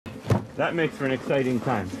That makes for an exciting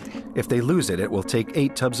time. If they lose it, it will take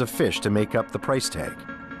 8 tubs of fish to make up the price tag,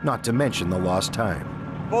 not to mention the lost time.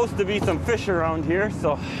 Supposed to be some fish around here,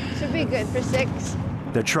 so... Should be good for 6.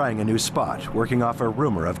 They're trying a new spot, working off a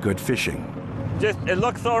rumor of good fishing. Just, it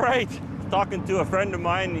looks all right. Talking to a friend of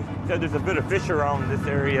mine, he said there's a bit of fish around this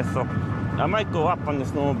area, so I might go up on the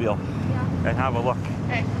snowmobile and have a look.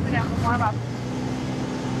 Okay, go down and warm up.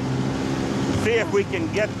 See if we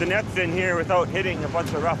can get the nets in here without hitting a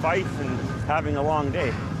bunch of rough ice and having a long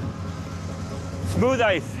day. Smooth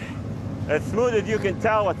ice. As smooth as you can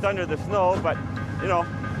tell what's under the snow, but, you know,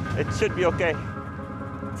 it should be okay.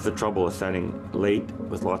 The trouble is setting late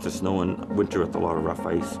with lots of snow and winter with a lot of rough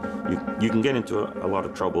ice. You can get into a lot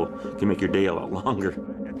of trouble. It can make your day a lot longer.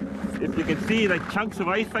 If you can see like chunks of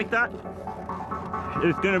ice like that,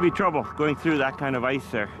 there's going to be trouble going through that kind of ice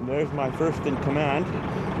there. There's my first in command,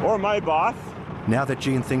 or my boss. Now that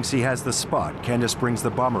Gene thinks he has the spot, Candace brings the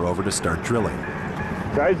bomber over to start drilling.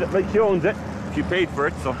 Guys, like she owns it. She paid for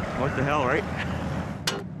it, so what the hell, right?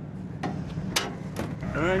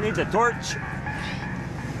 I need the torch.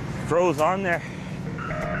 Froze on there.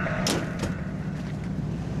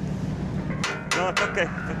 No, it's okay,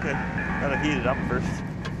 it's okay. Gotta heat it up first.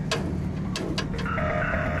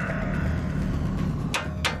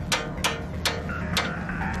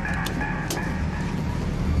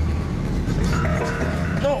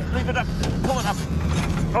 No, leave it up, pull it up.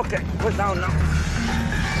 Okay, put it down now.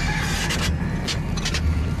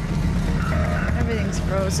 Everything's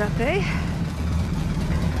froze up, eh?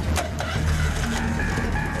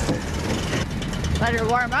 Let her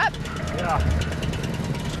warm up? Yeah.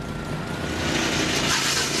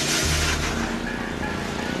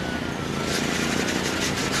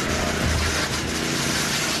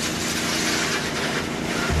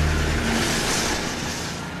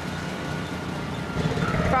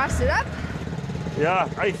 Frost it up? Yeah,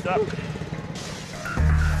 iced up.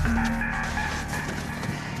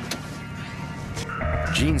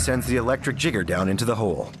 Gene sends the electric jigger down into the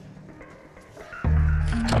hole.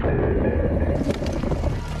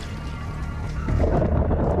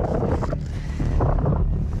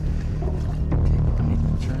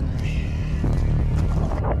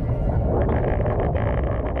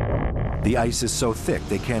 The ice is so thick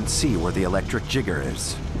they can't see where the electric jigger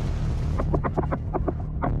is.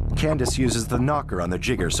 Candace uses the knocker on the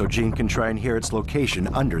jigger so Gene can try and hear its location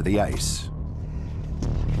under the ice.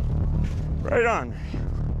 Right on.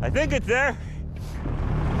 I think it's there.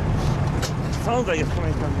 Sounds like it's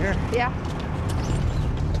coming from here. Yeah.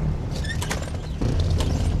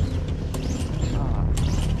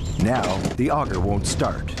 Now, the auger won't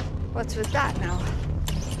start. What's with that now?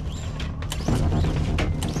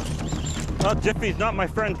 Well, Jiffy's not my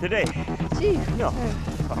friend today. Gee. No,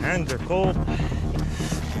 my hands are cold.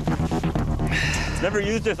 Never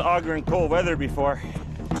used this auger in cold weather before.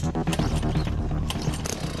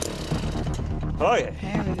 Oh yeah.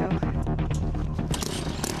 There we go.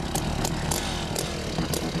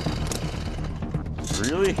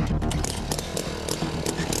 Really?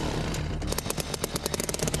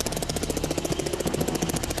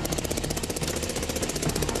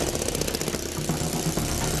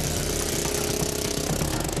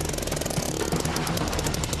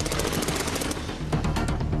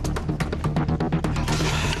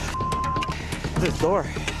 This door.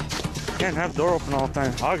 Can't have the door open all the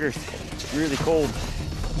time. Augers. Really cold.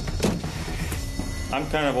 I'm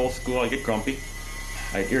kind of old school. I get grumpy.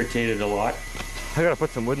 I get irritated a lot. I gotta put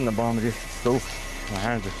some wood in the bottom of this stove. My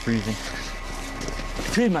hands are freezing.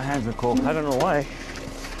 Geez, my hands are cold. I don't know why.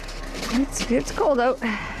 It's cold out.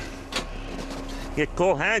 Get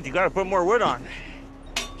cold hands, you gotta put more wood on.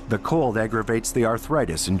 The cold aggravates the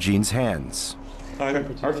arthritis in Gene's hands. I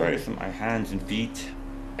got arthritis in my hands and feet.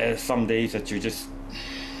 Some days that you're just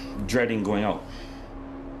dreading going out.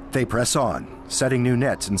 They press on, setting new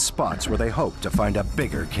nets in spots where they hope to find a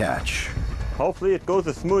bigger catch. Hopefully it goes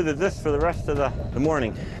as smooth as this for the rest of the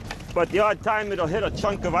morning. But the odd time it'll hit a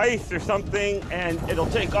chunk of ice or something and it'll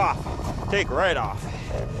take off, take right off.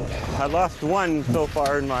 I lost one so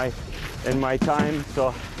far in my time,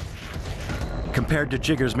 so. Compared to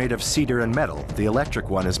jiggers made of cedar and metal, the electric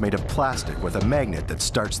one is made of plastic with a magnet that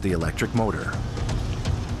starts the electric motor.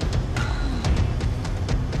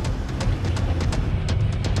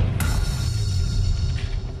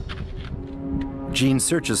 Gene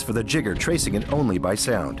searches for the jigger, tracing it only by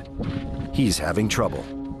sound. He's having trouble.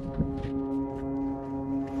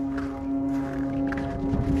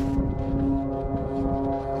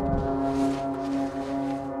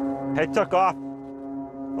 It took off.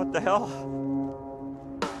 What the hell?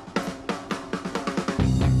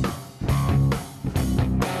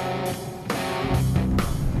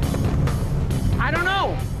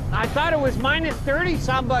 I thought it was minus 30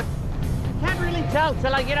 some, but can't really tell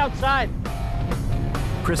till I get outside.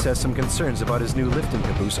 Chris has some concerns about his new lifting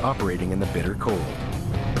caboose operating in the bitter cold.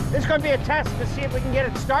 This is going to be a test to see if we can get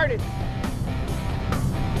it started.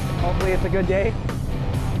 Hopefully it's a good day.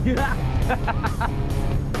 Yeah.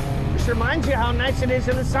 Just reminds you how nice it is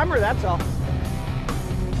in the summer, that's all.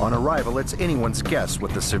 On arrival, it's anyone's guess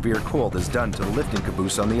what the severe cold has done to the lifting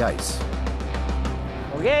caboose on the ice.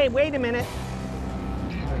 Okay, wait a minute.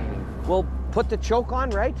 We'll put the choke on,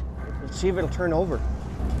 right? Let's see if it'll turn over.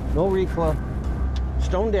 No recoil.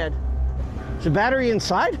 Stone dead. Is the battery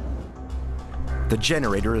inside? The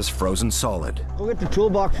generator is frozen solid. Go get the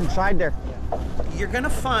toolbox inside there. You're gonna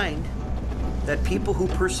find that people who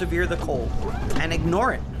persevere the cold and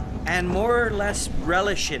ignore it and more or less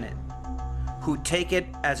relish in it, who take it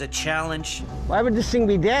as a challenge, Why would this thing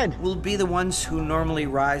be dead? will be the ones who normally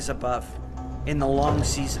rise above in the long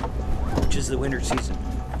season, which is the winter season.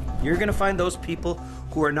 You're gonna find those people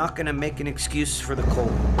who are not gonna make an excuse for the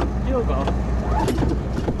cold. You'll go.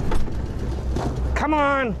 Come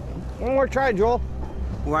on. One more try, Joel.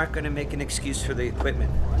 Who aren't gonna make an excuse for the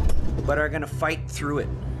equipment, but are gonna fight through it.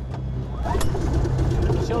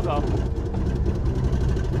 She'll go.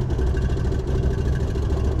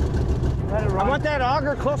 Let it I run. want that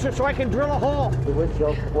auger closer so I can drill a hole. The wind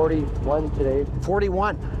chill 41 today,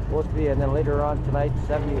 41. supposed to be, and then later on tonight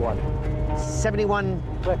 71. 71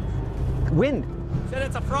 Clicks. wind. Said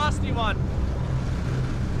it's a frosty one.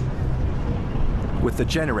 With the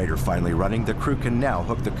generator finally running, the crew can now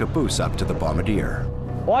hook the caboose up to the bombardier.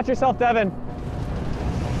 Watch yourself, Devin.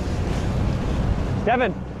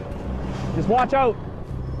 Devin, just watch out.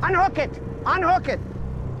 Unhook it. Unhook it.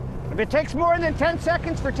 If it takes more than 10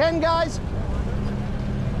 seconds for 10 guys,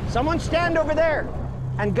 someone stand over there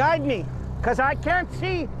and guide me, because I can't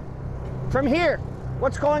see from here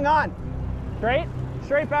what's going on. Straight,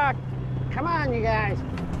 straight back. Come on, you guys.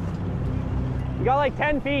 You got like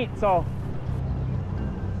 10 feet, so.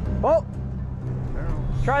 Oh,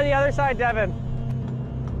 Try the other side, Devin.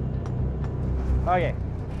 Okay.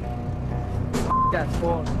 That's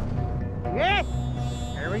cool. okay.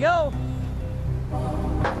 There we go.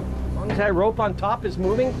 As long as that rope on top is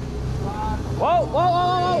moving. Whoa,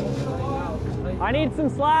 whoa, whoa, whoa! I need some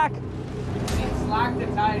slack. Slack to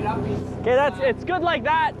tie it up. Okay, it's good like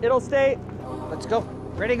that. It'll stay. Let's go.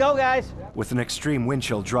 Ready to go, guys. With an extreme wind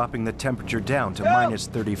chill dropping the temperature down to minus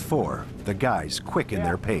 34, the guys quicken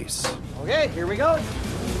their pace. Okay, here we go.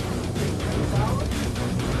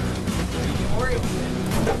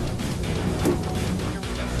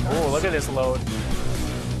 Oh, look at this load.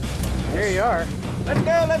 Here you are. Let's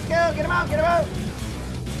go, let's go. Get him out, get him out.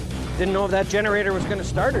 Didn't know if that generator was going to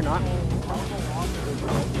start or not.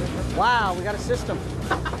 Wow, we got a system.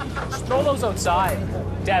 Just throw those outside,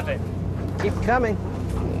 Devin. Keep coming.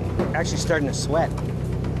 Actually starting to sweat.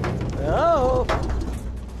 Oh.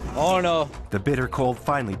 Oh no. The bitter cold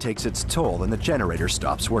finally takes its toll and the generator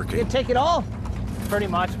stops You working. can take it all. Pretty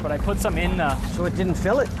much, but I put some in. So it didn't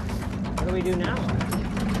fill it. What do we do now?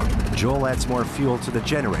 Joel adds more fuel to the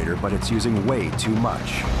generator, but it's using way too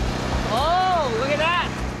much. Oh, look at that.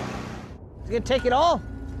 It's going to take it all.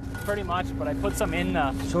 Pretty much, but I put some in.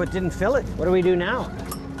 So it didn't fill it. What do we do now?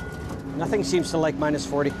 Nothing seems to like minus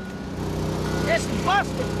 40. It's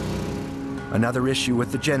busted. Another issue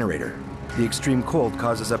with the generator. The extreme cold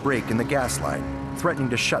causes a break in the gas line, threatening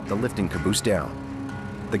to shut the lifting caboose down.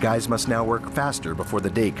 The guys must now work faster before the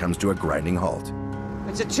day comes to a grinding halt.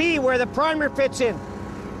 It's a T where the primer fits in.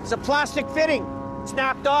 It's a plastic fitting,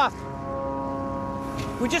 snapped off.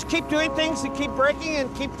 We just keep doing things and keep breaking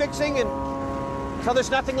and keep fixing and until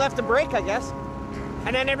there's nothing left to break, I guess.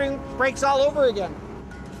 And then everything breaks all over again.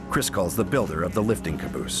 Chris calls the builder of the lifting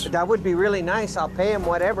caboose. That would be really nice. I'll pay him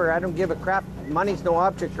whatever. I don't give a crap. Money's no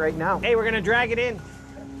object right now. Hey, we're gonna drag it in.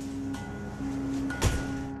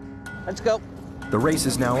 Let's go. The race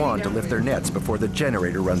is now on to lift their nets before the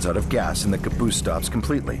generator runs out of gas and the caboose stops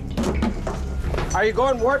completely. Are you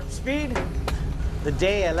going warp speed? The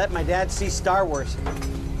day I let my dad see Star Wars.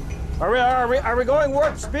 Are we going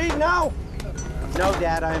warp speed now? No,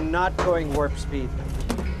 Dad, I'm not going warp speed.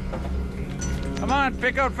 Come on,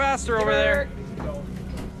 pick out faster over there.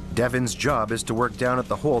 Devin's job is to work down at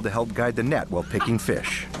the hole to help guide the net while picking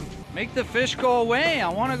fish. Make the fish go away. I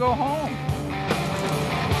want to go home.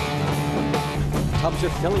 Tubs are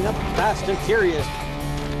filling up fast and furious.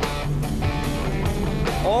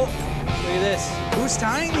 Oh, look at this. Who's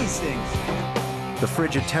tying these things? The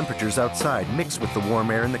frigid temperatures outside mix with the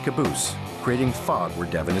warm air in the caboose, creating fog where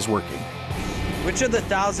Devin is working. Which of the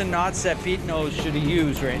 1,000 knots that Pete knows should he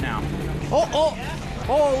use right now? Oh,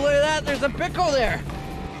 look at that. There's a pickle there.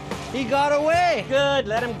 He got away. Good,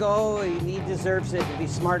 let him go. He deserves it if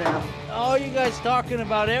he's smart enough. Oh, you guys talking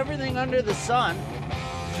about everything under the sun.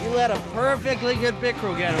 You let a perfectly good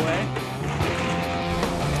pickerel get away.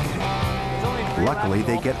 Luckily,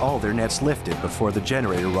 they get all their nets lifted before the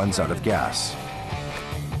generator runs out of gas.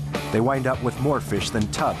 They wind up with more fish than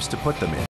tubs to put them in.